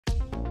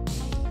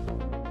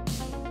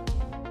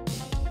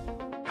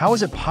How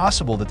is it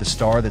possible that the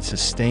star that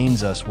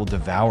sustains us will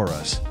devour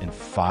us in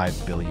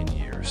 5 billion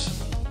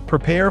years?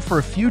 Prepare for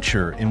a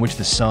future in which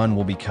the sun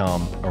will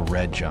become a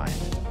red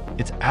giant.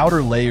 Its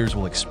outer layers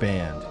will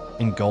expand,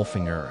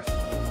 engulfing Earth.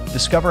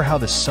 Discover how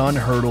the sun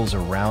hurtles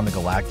around the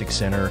galactic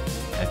center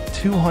at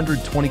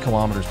 220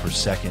 kilometers per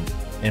second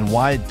and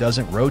why it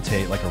doesn't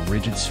rotate like a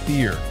rigid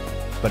sphere,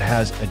 but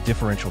has a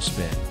differential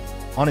spin.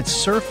 On its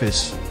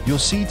surface, you'll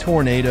see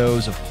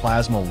tornadoes of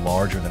plasma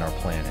larger than our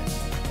planet,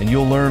 and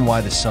you'll learn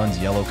why the sun's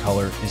yellow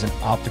color is an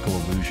optical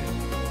illusion.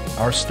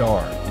 Our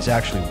star is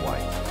actually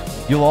white.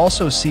 You'll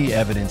also see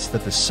evidence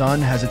that the sun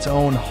has its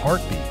own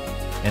heartbeat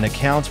and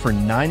accounts for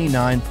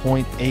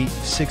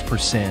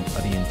 99.86%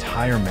 of the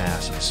entire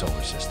mass of the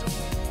solar system.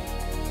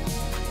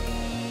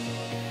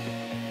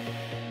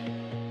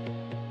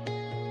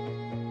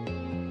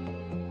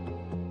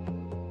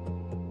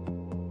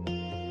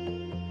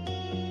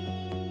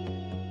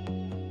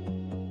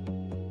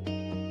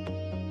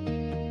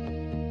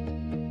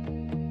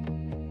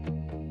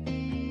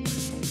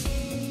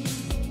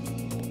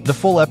 The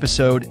full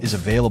episode is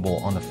available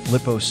on the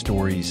Flippo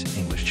Stories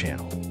English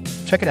channel.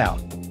 Check it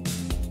out.